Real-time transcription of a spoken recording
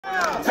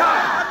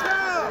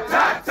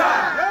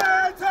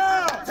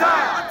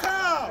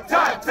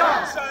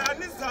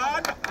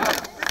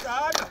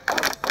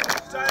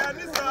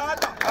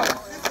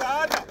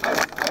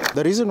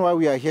The reason why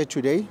we are here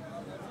today,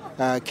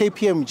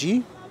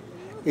 KPMG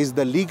is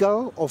the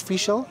legal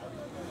official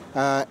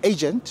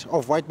agent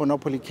of white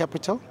monopoly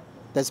capital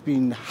that's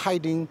been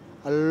hiding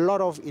a lot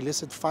of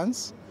illicit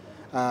funds,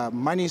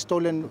 money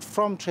stolen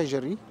from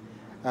Treasury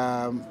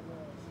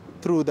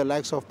through the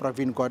likes of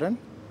Pravin Gordhan.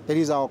 That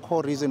is our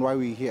core reason why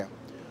we're here.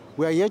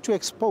 We are here to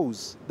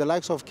expose the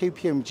likes of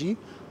KPMG,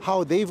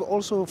 how they've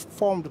also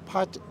formed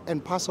part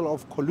and parcel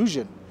of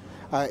collusion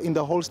in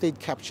the whole state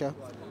capture,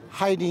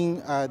 hiding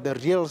the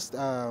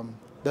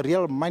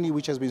real money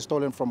which has been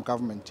stolen from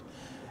government.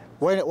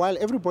 While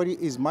everybody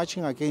is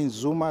marching against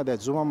Zuma,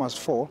 that Zuma must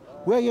fall,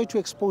 we are here to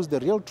expose the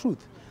real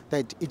truth,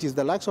 that it is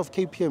the likes of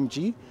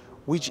KPMG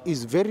which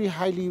is very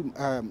highly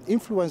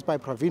influenced by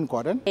Pravin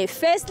Gordhan.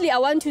 Firstly, I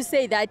want to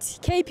say that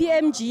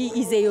KPMG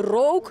is a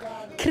rogue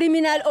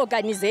criminal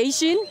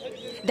organization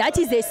that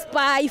is a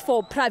spy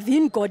for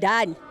Pravin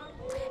Gordhan.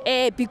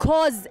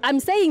 Because I'm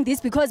saying this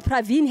because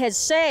Pravin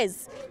has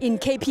shares in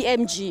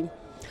KPMG.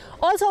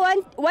 Also,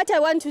 what I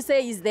want to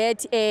say is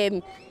that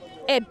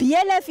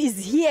BLF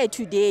is here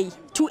today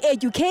to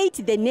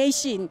educate the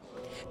nation,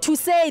 to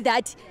say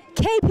that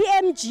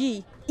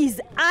KPMG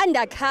is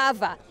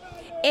undercover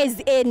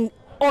as an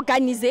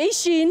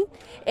organization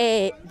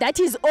that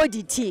is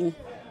auditing.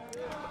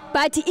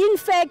 But in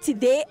fact,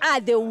 they are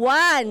the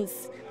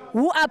ones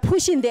who are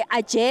pushing the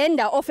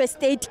agenda of a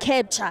state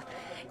capture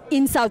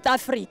in South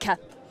Africa.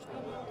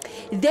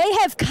 They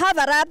have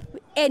covered up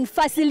and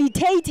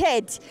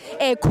facilitated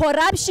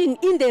corruption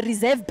in the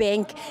Reserve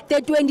Bank,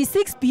 the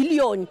 26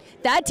 billion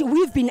that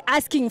we've been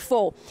asking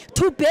for,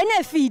 to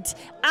benefit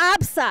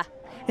ABSA,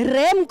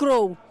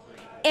 Remgrow,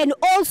 and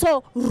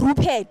also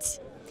Rupert.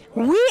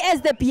 We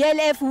as the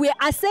BLF, we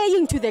are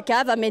saying to the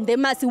government they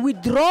must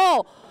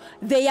withdraw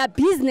their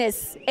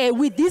business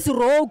with this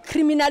rogue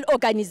criminal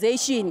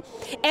organization.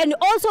 And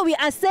also we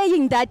are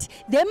saying that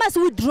they must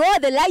withdraw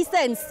the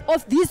license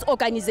of this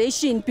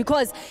organization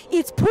because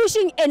it's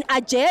pushing an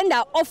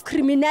agenda of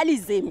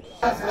criminalism.